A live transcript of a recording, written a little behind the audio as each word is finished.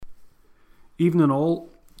Evening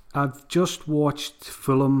all. I've just watched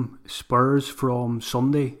Fulham Spurs from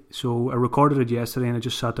Sunday. So I recorded it yesterday and I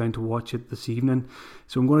just sat down to watch it this evening.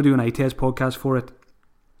 So I'm going to do an eye test podcast for it.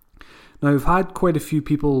 Now, I've had quite a few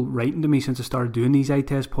people writing to me since I started doing these eye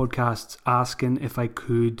test podcasts asking if I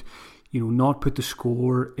could, not put the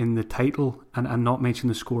score in the title and not mention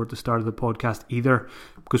the score at the start of the podcast either.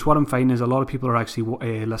 Because what I'm finding is a lot of people are actually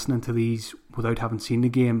listening to these without having seen the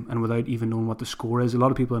game and without even knowing what the score is. A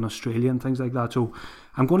lot of people in Australia and things like that. So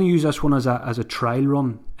I'm going to use this one as a trial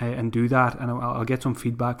run and do that. And I'll get some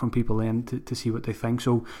feedback from people then to see what they think.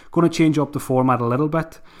 So going to change up the format a little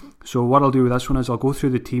bit. So what I'll do with this one is I'll go through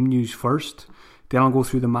the team news first. Then I'll go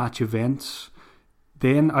through the match events.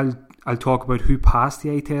 Then I'll talk about who passed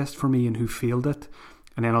the eye test for me and who failed it.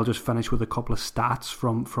 And then I'll just finish with a couple of stats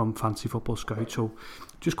from Fantasy Football Scout. So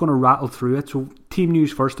just going to rattle through it. So team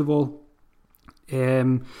news first of all.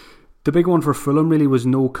 The big one for Fulham really was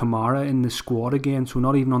no Kamara in the squad again. So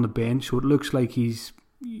not even on the bench. So it looks like he's,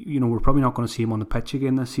 we're probably not going to see him on the pitch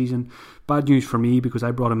again this season. Bad news for me because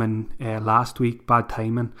I brought him in last week. Bad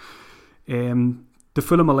timing. The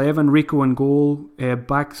Fulham 11, Rico in goal,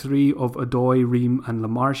 back three of Odoi, Ream and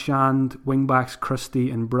Lamarchand, wing backs Christie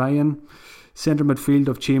and Bryan, centre midfield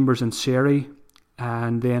of Chambers and Seri,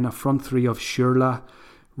 and then a front three of Shurla,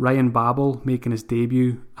 Ryan Babel making his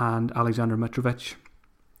debut, and Alexander Mitrovic.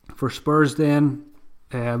 For Spurs then,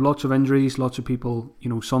 lots of injuries, lots of people,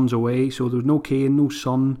 Son's away, so there's no Kane, no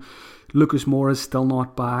Son, Lucas Moura is still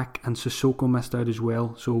not back, and Sissoko missed out as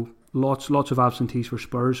well, so Lots of absentees for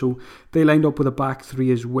Spurs. So they lined up with a back three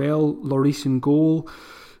as well. Lloris in goal.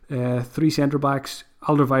 Three centre-backs,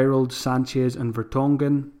 Alderweireld, Sanchez and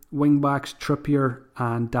Vertonghen. Wing-backs, Trippier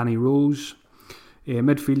and Danny Rose.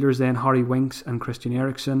 Midfielders then, Harry Winks and Christian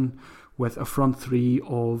Eriksen. With a front three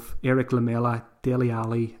of Eric Lamela, Dele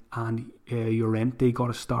Alli and Llorente got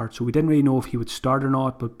a start. So we didn't really know if he would start or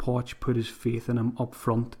not, but Poch put his faith in him up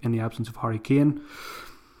front in the absence of Harry Kane.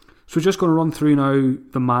 So just going to run through now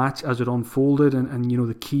the match as it unfolded and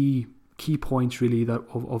the key points really that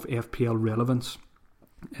of FPL relevance.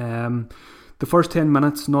 The first 10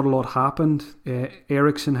 minutes, not a lot happened.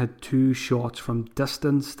 Eriksen had two shots from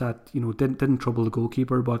distance that didn't trouble the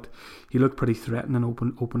goalkeeper, but he looked pretty threatening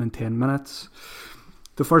open in 10 minutes.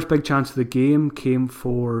 The first big chance of the game came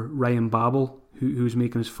for Ryan Babel, who's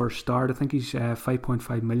making his first start. I think he's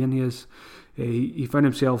 5.5 million. He is. He found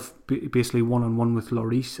himself basically one-on-one with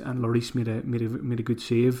Lloris, and Lloris made a good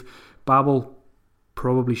save. Babel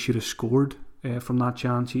probably should have scored from that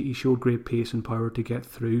chance. He showed great pace and power to get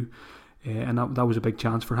through, and that was a big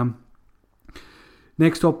chance for him.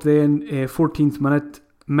 Next up then, 14th minute,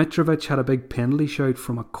 Mitrovic had a big penalty shout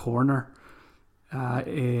from a corner.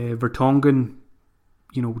 Vertonghen,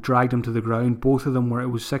 dragged him to the ground. Both of them were, it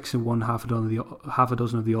was 6-1, half a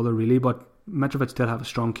dozen of the other really, but Mitrovic did have a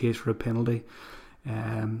strong case for a penalty,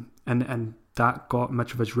 and that got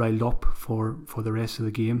Mitrovic riled up for the rest of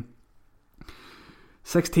the game.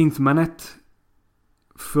 16th minute,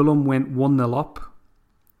 Fulham went 1-0 up.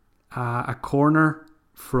 A corner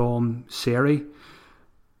from Seri,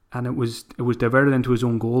 and it was diverted into his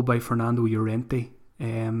own goal by Fernando Llorente.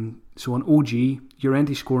 So an OG,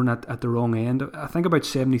 Llorente scoring at the wrong end. I think about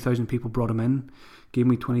 70,000 people brought him in,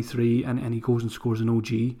 Gameweek 23, and he goes and scores an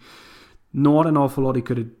OG. Not an awful lot he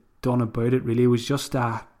could have done about it really. It was just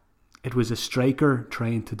a striker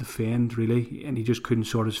trying to defend really, and he just couldn't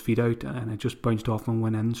sort his feet out, and it just bounced off and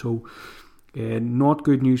went in. So not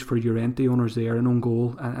good news for Llorente owners there, an own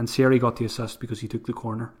goal, and Seri got the assist because he took the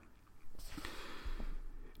corner.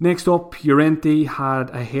 Next up, Llorente had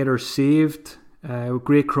a header saved.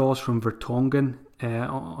 Great cross from Vertonghen.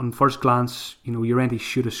 On first glance, Llorente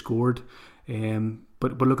should have scored.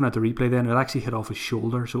 But looking at the replay then, it actually hit off his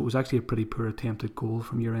shoulder. So it was actually a pretty poor attempted goal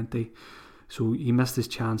from Llorente. So he missed his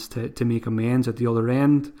chance to make amends at the other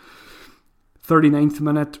end. 39th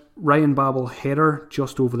minute, Ryan Babel header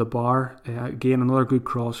just over the bar. Again, another good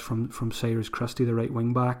cross from Cyrus Christie, the right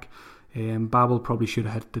wing back. Babel probably should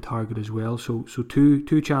have hit the target as well. So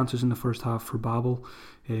two chances in the first half for Babel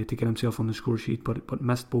to get himself on the score sheet, but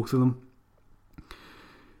missed both of them.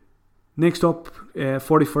 Next up,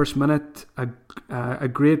 41st minute, a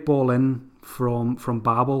great ball in from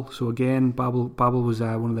Babel. So again, Babel was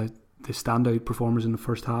one of the standout performers in the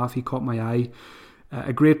first half. He caught my eye.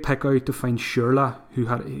 A great pick out to find Shurla,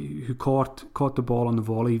 who caught the ball on the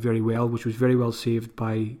volley very well, which was very well saved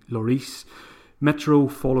by Lloris. Mitro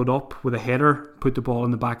followed up with a header, put the ball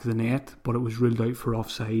in the back of the net, but it was ruled out for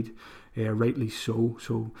offside, rightly so.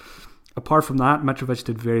 So apart from that, Mitrovic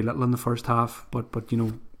did very little in the first half, but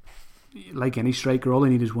like any striker, all they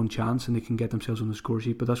need is one chance and they can get themselves on the score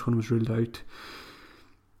sheet, but this one was ruled out.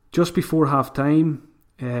 Just before half time,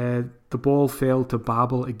 the ball fell to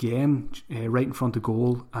Babel again, right in front of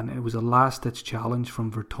goal, and it was a last-ditch challenge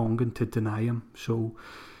from Vertonghen to deny him. So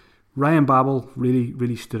Ryan Babel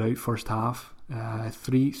really stood out first half.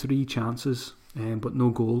 Three chances, but no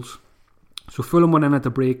goals. So Fulham went in at the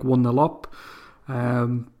break 1-0 up.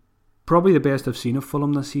 Probably the best I've seen of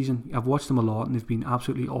Fulham this season. I've watched them a lot, and they've been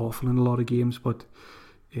absolutely awful in a lot of games, but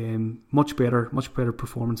much better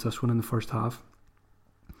performance this one in the first half.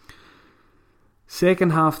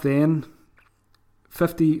 Second half then,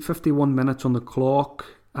 51 minutes on the clock.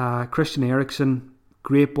 Christian Eriksen,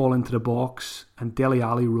 great ball into the box, and Dele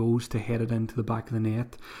Alli rose to head it into the back of the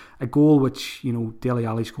net. A goal which, Dele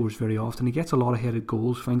Alli scores very often. He gets a lot of headed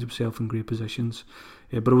goals, finds himself in great positions.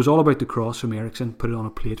 But it was all about the cross from Eriksen, put it on a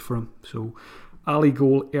plate for him. So Ali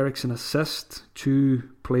goal, Eriksen assist, 2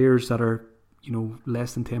 players that are,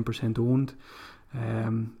 less than 10% owned.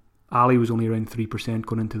 Ali was only around 3%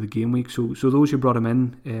 going into the game week. So those who brought him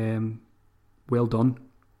in, well done.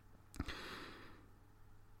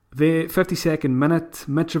 The 52nd minute,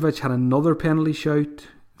 Mitrovic had another penalty shout.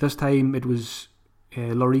 This time it was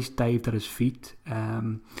Lloris dived at his feet.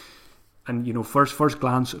 And first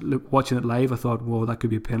glance, watching it live, I thought, whoa, that could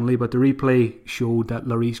be a penalty. But the replay showed that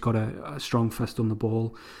Lloris got a strong fist on the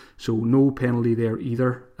ball. So no penalty there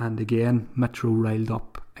either. And again, Mitro riled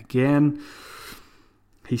up again.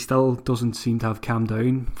 He still doesn't seem to have calmed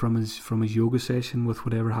down from his yoga session with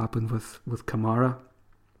whatever happened with Kamara.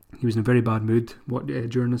 He was in a very bad mood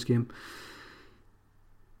during this game.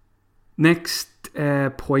 Next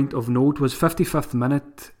point of note was 55th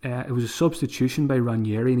minute. It was a substitution by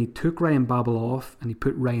Ranieri, and he took Ryan Babel off and he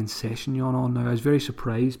put Ryan Sessegnon on. Now, I was very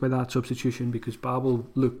surprised by that substitution because Babel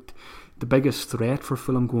looked the biggest threat for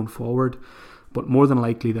Fulham going forward, but more than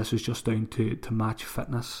likely this is just down to match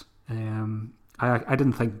fitness. I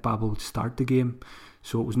didn't think Babel would start the game,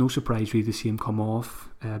 so it was no surprise really to see him come off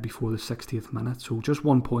before the 60th minute. So just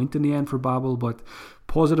 1 point in the end for Babel, but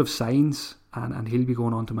positive signs, and he'll be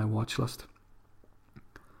going on to my watch list.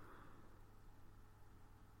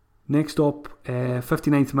 Next up,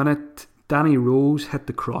 59th minute, Danny Rose hit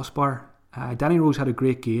the crossbar. Danny Rose had a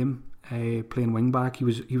great game playing wing back. He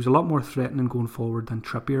was a lot more threatening going forward than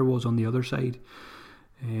Trippier was on the other side.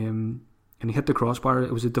 And he hit the crossbar.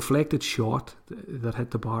 It was a deflected shot that hit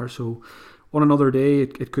the bar. So on another day,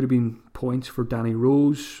 it could have been points for Danny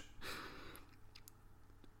Rose.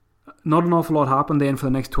 Not an awful lot happened then for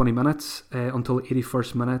the next 20 minutes until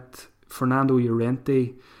 81st minute. Fernando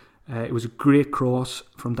Llorente. It was a great cross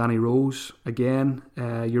from Danny Rose. Again,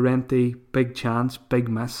 Llorente, big chance, big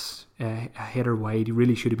miss. A header wide. He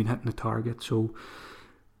really should have been hitting the target. So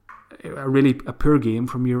a poor game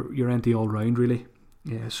from Llorente all round, really.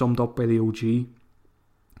 Summed up by the OG.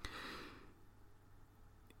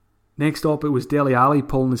 Next up, it was Dele Alli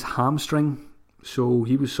pulling his hamstring, so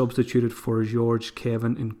he was substituted for George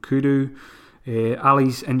Kevin Nkudu.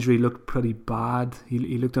 Ali's injury looked pretty bad. He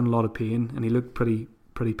looked in a lot of pain, and he looked pretty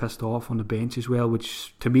pissed off on the bench as well,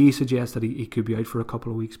 which to me suggests that he could be out for a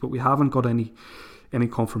couple of weeks. But we haven't got any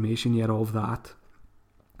confirmation yet of that,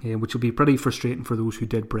 which will be pretty frustrating for those who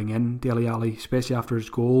did bring in Dele Alli, especially after his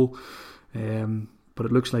goal. But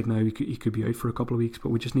it looks like now he could be out for a couple of weeks, but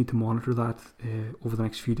we just need to monitor that over the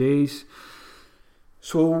next few days.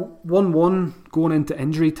 So 1-1 going into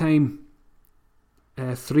injury time.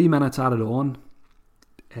 3 minutes added on.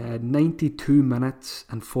 92 minutes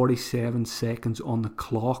and 47 seconds on the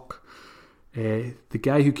clock. The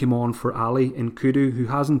guy who came on for Ali, Nkudu, who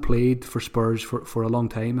hasn't played for Spurs for a long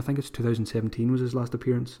time, I think it's 2017 was his last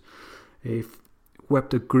appearance,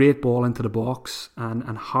 whipped a great ball into the box,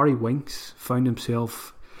 and Harry Winks found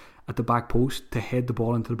himself at the back post to head the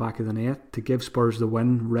ball into the back of the net to give Spurs the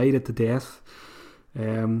win right at the death.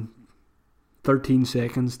 13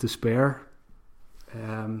 seconds to spare.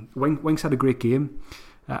 Winks had a great game.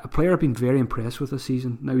 A player I've been very impressed with this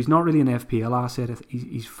season. Now, he's not really an FPL asset.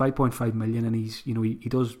 He's 5.5 million, and he's he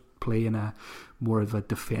does play in a more of a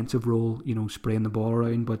defensive role, spraying the ball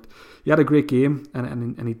around. But he had a great game,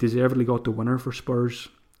 and he deservedly got the winner for Spurs,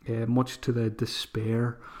 much to the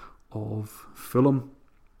despair of Fulham.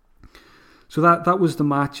 So that was the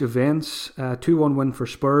match events. 2-1 win for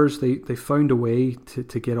Spurs. They found a way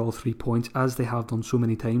to get all 3 points, as they have done so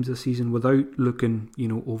many times this season, without looking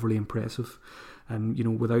overly impressive,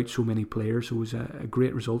 and without so many players. So it was a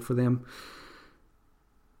great result for them.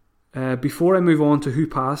 Before I move on to who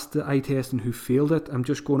passed the eye test and who failed it, I'm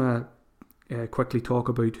just going to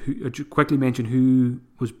quickly mention who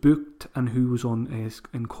was booked and who was on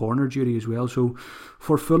in corner duty as well. So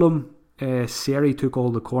for Fulham, Seri took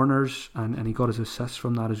all the corners and he got his assists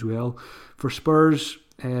from that as well. For Spurs,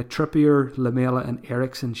 Trippier, Lamela and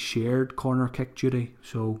Eriksen shared corner kick duty,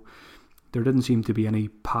 so there didn't seem to be any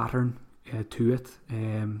pattern to it,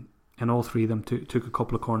 and all three of them took a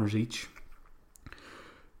couple of corners each.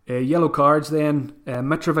 Yellow cards then,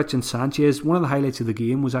 Mitrovic and Sanchez. One of the highlights of the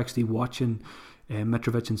game was actually watching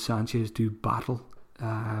Mitrovic and Sanchez do battle.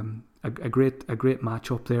 A great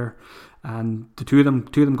matchup there, and the two of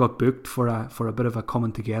them got booked for a bit of a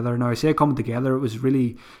coming together. Now I say coming together, it was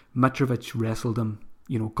really Mitrovic wrestled him,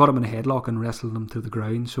 got him in a headlock and wrestled him to the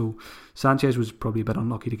ground. So Sanchez was probably a bit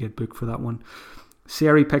unlucky to get booked for that one.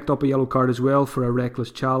 Seri picked up a yellow card as well for a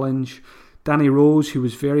reckless challenge. Danny Rose, who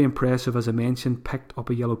was very impressive as I mentioned, picked up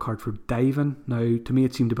a yellow card for diving. Now to me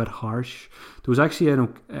it seemed a bit harsh. There was actually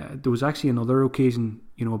another occasion,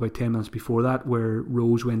 about 10 minutes before that, where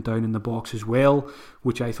Rose went down in the box as well,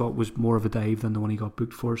 which I thought was more of a dive than the one he got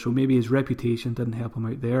booked for. So maybe his reputation didn't help him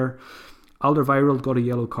out there. Alderweireld got a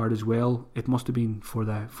yellow card as well. It must have been for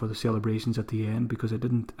the celebrations at the end, because I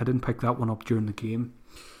didn't pick that one up during the game.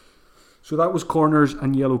 So that was corners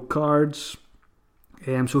and yellow cards.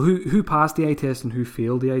 So who passed the eye test and who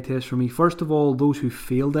failed the eye test for me? First of all, those who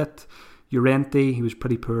failed it, Llorente, he was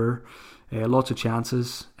pretty poor. Lots of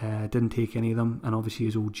chances, didn't take any of them, and obviously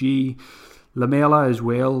his OG. Lamela as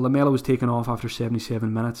well. Lamela was taken off after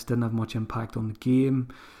 77 minutes, didn't have much impact on the game.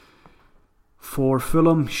 For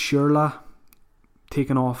Fulham, Schürrle,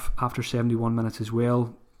 taken off after 71 minutes as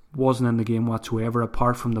well. Wasn't in the game whatsoever,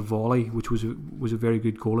 apart from the volley, which was a very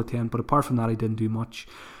good goal attempt, but apart from that he didn't do much.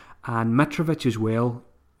 And Mitrovic as well,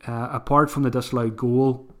 apart from the disallowed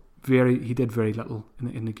goal, he did very little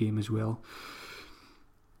in the game as well.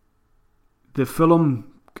 The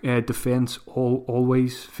Fulham defence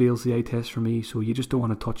always fails the eye test for me, so you just don't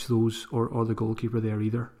want to touch those or the goalkeeper there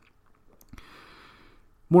either.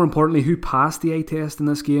 More importantly, who passed the eye test in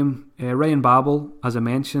this game? Ryan Babel, as I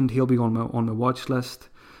mentioned, he'll be on my watch list.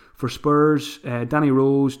 For Spurs, Danny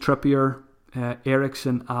Rose, Trippier,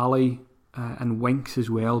 Eriksen, Ali, and Winks as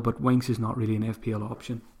well, but Winks is not really an FPL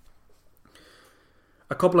option.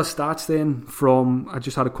 A couple of stats then I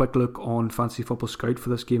just had a quick look on Fantasy Football Scout for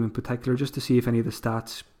this game in particular, just to see if any of the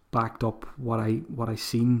stats backed up what I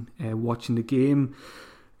seen watching the game.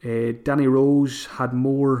 Danny Rose had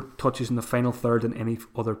more touches in the final third than any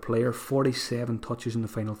other player, 47 touches in the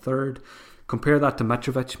final third. Compare that to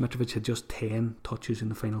Mitrovic. Mitrovic had just 10 touches in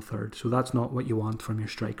the final third, so that's not what you want from your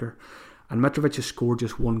striker. And Mitrovic has scored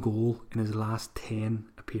just one goal in his last 10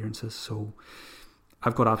 appearances, so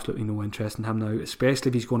I've got absolutely no interest in him now, especially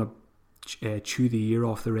if he's going to chew the ear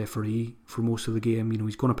off the referee for most of the game.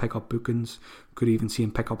 He's going to pick up bookings. Could even see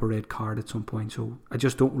him pick up a red card at some point, so I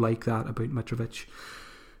just don't like that about Mitrovic.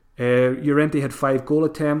 Llorente had 5 goal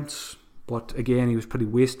attempts, but again he was pretty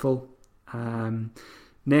wasteful.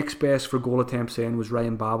 Next best for goal attempts then was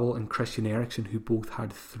Ryan Babel and Christian Eriksen, who both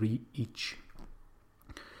had 3 each.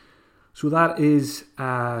 So that is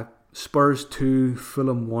Spurs 2,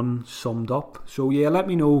 Fulham 1 summed up. So yeah, let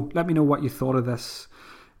me know what you thought of this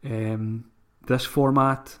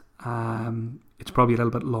format. It's probably a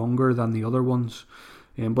little bit longer than the other ones,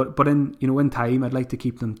 but in time I'd like to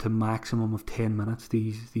keep them to maximum of 10 minutes.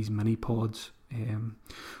 These mini pods.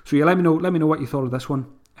 So yeah, let me know what you thought of this one.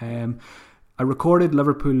 I recorded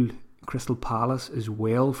Liverpool Crystal Palace as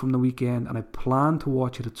well from the weekend, and I plan to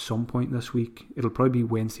watch it at some point this week. It'll probably be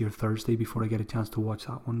Wednesday or Thursday before I get a chance to watch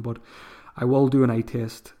that one, but I will do an eye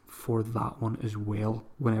test for that one as well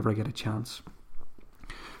whenever I get a chance.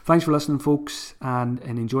 Thanks for listening, folks, and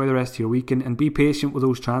enjoy the rest of your weekend, and be patient with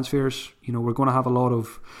those transfers. We're going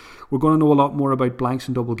to know a lot more about blanks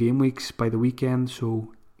and double game weeks by the weekend,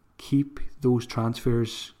 so keep those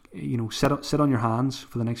transfers, sit on your hands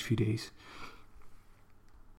for the next few days.